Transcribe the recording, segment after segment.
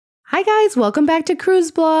Hi guys, welcome back to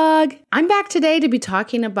Cruise Blog. I'm back today to be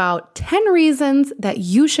talking about 10 reasons that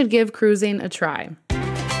you should give cruising a try.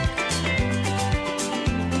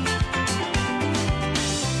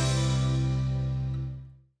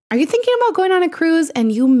 Are you thinking about going on a cruise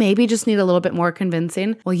and you maybe just need a little bit more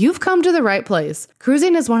convincing? Well, you've come to the right place.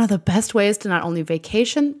 Cruising is one of the best ways to not only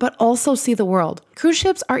vacation, but also see the world. Cruise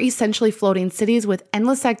ships are essentially floating cities with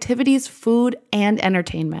endless activities, food, and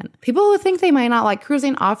entertainment. People who think they might not like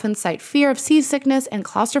cruising often cite fear of seasickness and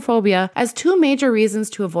claustrophobia as two major reasons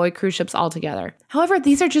to avoid cruise ships altogether. However,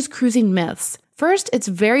 these are just cruising myths. First, it's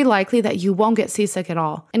very likely that you won't get seasick at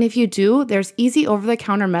all. And if you do, there's easy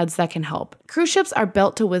over-the-counter meds that can help. Cruise ships are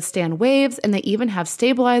built to withstand waves, and they even have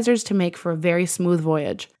stabilizers to make for a very smooth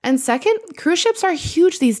voyage. And second, cruise ships are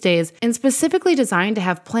huge these days and specifically designed to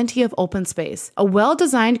have plenty of open space. A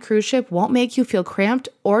well-designed cruise ship won't make you feel cramped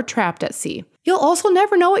or trapped at sea. You'll also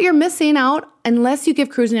never know what you're missing out unless you give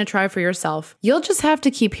cruising a try for yourself. You'll just have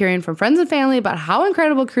to keep hearing from friends and family about how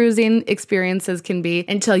incredible cruising experiences can be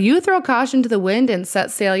until you throw caution to the wind and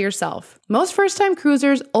set sail yourself. Most first-time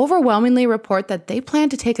cruisers overwhelmingly report that they plan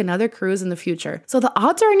to take another cruise in the future, so the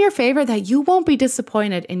odds are in your favor that you won't be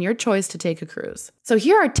disappointed in your choice to take a cruise. So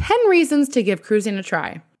here are 10 reasons to give cruising a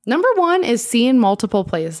try. Number 1 is seeing multiple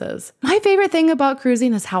places. My favorite thing about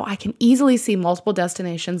cruising is how I can easily see multiple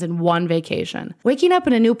destinations in one vacation. Waking up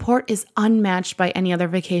in a new port is unmatched by any other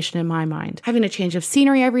vacation in my mind. Having a change of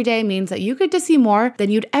scenery every day means that you get to see more than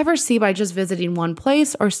you'd ever see by just visiting one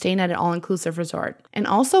place or staying at an all-inclusive resort. And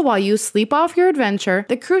also, while you sleep off your adventure,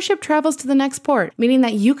 the cruise ship travels to the next port, meaning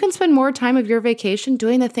that you can spend more time of your vacation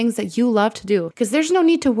doing the things that you love to do, because there's no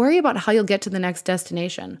need to worry about how you'll get to the next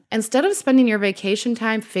destination. Instead of spending your vacation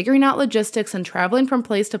time figuring out logistics and traveling from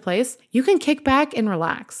place to place, you can kick back and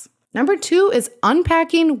relax. Number 2 is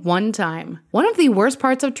unpacking one time. One of the worst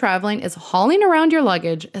parts of traveling is hauling around your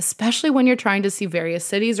luggage, especially when you're trying to see various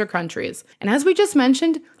cities or countries. And as we just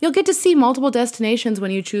mentioned, you'll get to see multiple destinations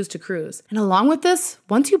when you choose to cruise. And along with this,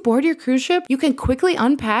 once you board your cruise ship, you can quickly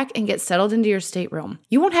unpack and get settled into your stateroom.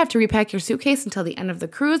 You won't have to repack your suitcase until the end of the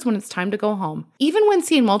cruise when it's time to go home. Even when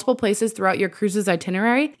seeing multiple places throughout your cruise's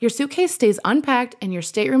itinerary, your suitcase stays unpacked and your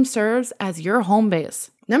stateroom serves as your home base.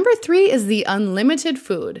 Number 3 is the unlimited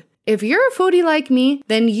food. If you're a foodie like me,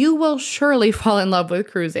 then you will surely fall in love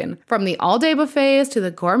with cruising. From the all-day buffets to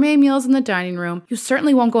the gourmet meals in the dining room, you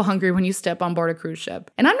certainly won't go hungry when you step on board a cruise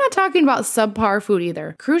ship. And I'm not talking about subpar food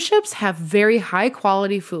either. Cruise ships have very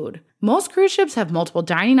high-quality food. Most cruise ships have multiple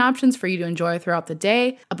dining options for you to enjoy throughout the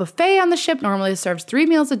day. A buffet on the ship normally serves 3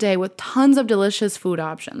 meals a day with tons of delicious food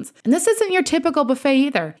options. And this isn't your typical buffet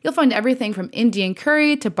either. You'll find everything from Indian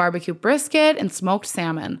curry to barbecue brisket and smoked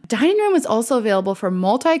salmon. Dining room is also available for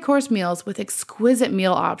multi-course meals with exquisite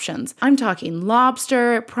meal options. I'm talking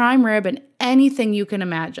lobster, prime rib, and anything you can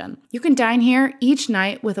imagine. You can dine here each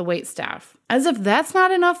night with a waitstaff. As if that's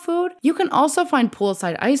not enough food, you can also find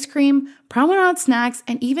poolside ice cream, promenade snacks,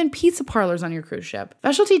 and even pizza parlors on your cruise ship.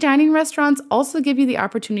 Specialty dining restaurants also give you the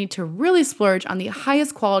opportunity to really splurge on the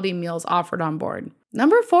highest quality meals offered on board.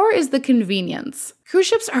 Number 4 is the convenience. Cruise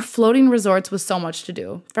ships are floating resorts with so much to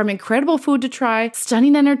do, from incredible food to try,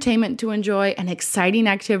 stunning entertainment to enjoy, and exciting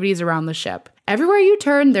activities around the ship. Everywhere you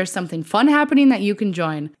turn, there's something fun happening that you can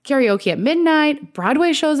join. Karaoke at midnight,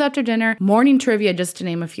 Broadway shows after dinner, morning trivia, just to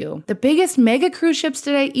name a few. The biggest mega cruise ships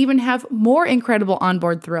today even have more incredible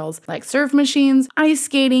onboard thrills, like surf machines, ice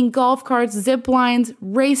skating, golf carts, zip lines,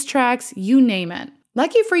 racetracks, you name it.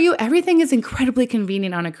 Lucky for you, everything is incredibly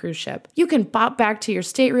convenient on a cruise ship. You can bop back to your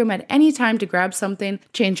stateroom at any time to grab something,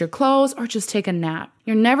 change your clothes, or just take a nap.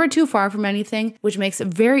 You're never too far from anything, which makes it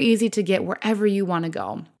very easy to get wherever you want to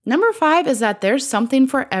go. Number 5 is that there's something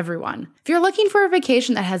for everyone. If you're looking for a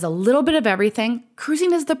vacation that has a little bit of everything,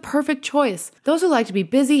 cruising is the perfect choice. Those who like to be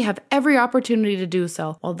busy have every opportunity to do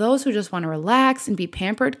so, while those who just want to relax and be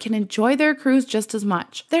pampered can enjoy their cruise just as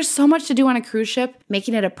much. There's so much to do on a cruise ship,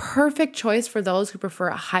 making it a perfect choice for those who prefer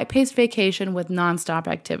a high-paced vacation with non-stop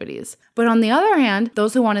activities. But on the other hand,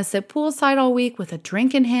 those who want to sit poolside all week with a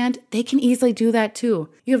drink in hand, they can easily do that too.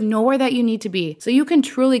 You have nowhere that you need to be, so you can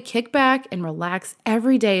truly kick back and relax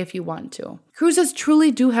every day if you want to. Cruises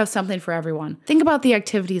truly do have something for everyone. Think about the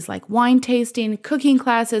activities like wine tasting, cooking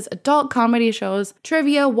classes, adult comedy shows,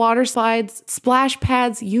 trivia, water slides, splash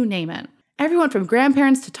pads, you name it. Everyone from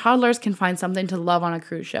grandparents to toddlers can find something to love on a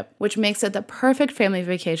cruise ship, which makes it the perfect family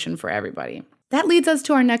vacation for everybody. That leads us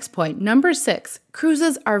to our next point, number 6,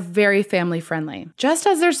 Cruises are very family friendly. Just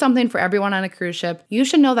as there's something for everyone on a cruise ship, you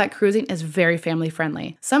should know that cruising is very family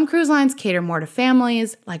friendly. Some cruise lines cater more to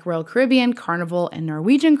families, like Royal Caribbean, Carnival, and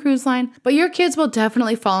Norwegian Cruise Line, but your kids will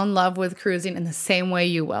definitely fall in love with cruising in the same way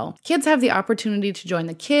you will. Kids have the opportunity to join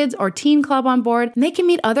the kids or teen club on board, and they can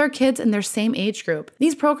meet other kids in their same age group.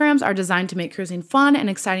 These programs are designed to make cruising fun and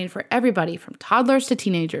exciting for everybody from toddlers to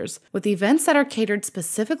teenagers. With events that are catered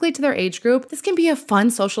specifically to their age group, this can be a fun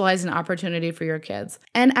socializing opportunity for your kids.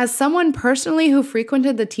 And as someone personally who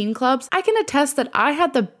frequented the teen clubs, I can attest that I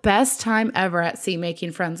had the best time ever at sea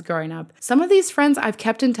making friends growing up. Some of these friends I've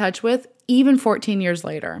kept in touch with even 14 years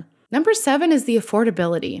later. Number 7 is the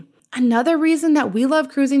affordability. Another reason that we love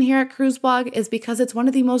cruising here at Cruise Blog is because it's one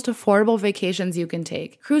of the most affordable vacations you can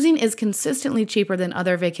take. Cruising is consistently cheaper than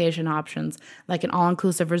other vacation options, like an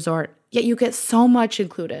all-inclusive resort, yet you get so much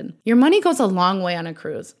included. Your money goes a long way on a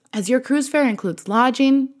cruise, as your cruise fare includes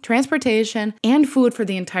lodging, transportation, and food for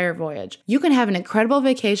the entire voyage. You can have an incredible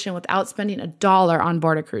vacation without spending $1 on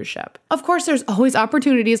board a cruise ship. Of course, there's always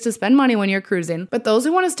opportunities to spend money when you're cruising, but those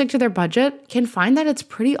who want to stick to their budget can find that it's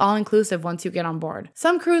pretty all-inclusive once you get on board.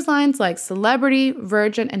 Some cruise lines like Celebrity,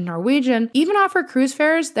 Virgin, and Norwegian even offer cruise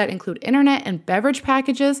fares that include internet and beverage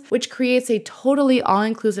packages, which creates a totally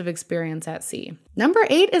all-inclusive experience at sea. Number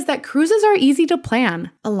 8 is that cruises are easy to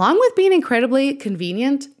plan. Along with being incredibly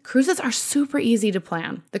convenient, cruises are super easy to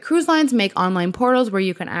plan. The cruise lines make online portals where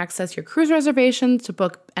you can access your cruise reservations to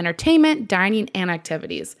book entertainment, dining, and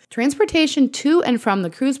activities. Transportation to and from the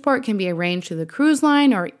cruise port can be arranged through the cruise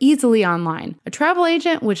line or easily online. A travel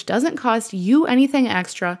agent, which doesn't cost you anything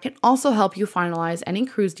extra, can also help you finalize any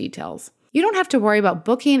cruise details. You don't have to worry about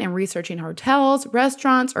booking and researching hotels,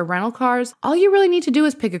 restaurants, or rental cars. All you really need to do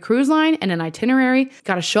is pick a cruise line and an itinerary.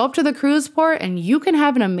 Gotta show up to the cruise port and you can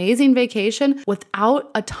have an amazing vacation without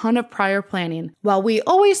a ton of prior planning. While we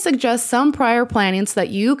always suggest some prior planning so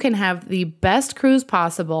that you can have the best cruise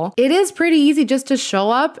possible, it is pretty easy just to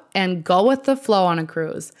show up and go with the flow on a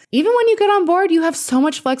cruise. Even when you get on board, you have so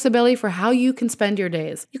much flexibility for how you can spend your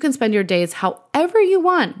days. You can spend your days however you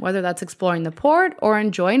want, whether that's exploring the port or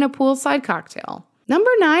enjoying a poolside cocktail.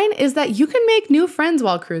 Number 9 is that you can make new friends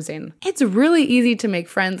while cruising. It's really easy to make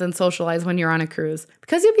friends and socialize when you're on a cruise.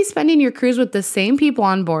 Because you'll be spending your cruise with the same people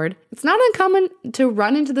on board, it's not uncommon to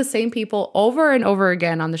run into the same people over and over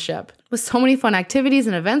again on the ship. With so many fun activities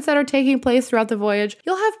and events that are taking place throughout the voyage,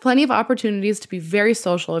 you'll have plenty of opportunities to be very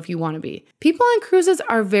social if you want to be. People on cruises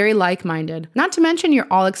are very like-minded. Not to mention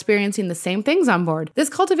you're all experiencing the same things on board. This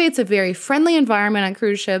cultivates a very friendly environment on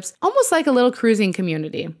cruise ships, almost like a little cruising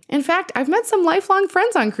community. In fact, I've met some lifelong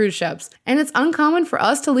friends on cruise ships, and it's uncommon for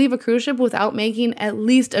us to leave a cruise ship without making at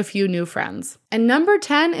least a few new friends. And number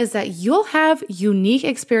 10 is that you'll have unique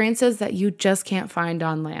experiences that you just can't find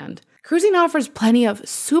on land. Cruising offers plenty of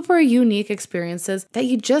super unique experiences that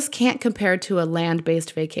you just can't compare to a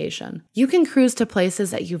land-based vacation. You can cruise to places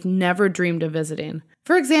that you've never dreamed of visiting.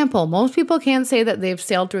 For example, most people can't say that they've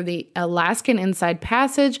sailed through the Alaskan Inside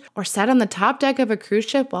Passage or sat on the top deck of a cruise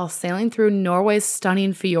ship while sailing through Norway's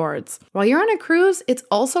stunning fjords. While you're on a cruise, it's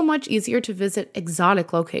also much easier to visit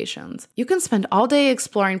exotic locations. You can spend all day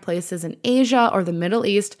exploring places in Asia or the Middle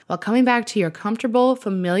East while coming back to your comfortable,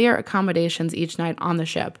 familiar accommodations each night on the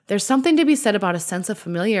ship. There's something to be said about a sense of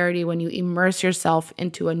familiarity when you immerse yourself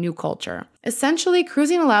into a new culture. Essentially,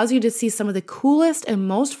 cruising allows you to see some of the coolest and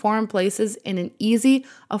most foreign places in an easy,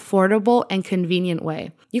 affordable, and convenient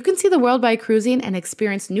way. You can see the world by cruising and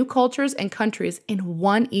experience new cultures and countries in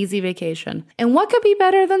one easy vacation. And what could be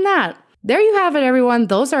better than that? There you have it, everyone.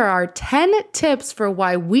 Those are our 10 tips for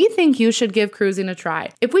why we think you should give cruising a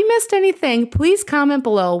try. If we missed anything, please comment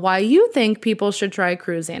below why you think people should try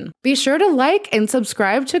cruising. Be sure to like and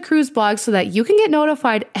subscribe to Cruise Blog so that you can get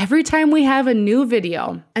notified every time we have a new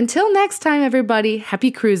video. Until next time, everybody,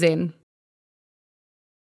 happy cruising.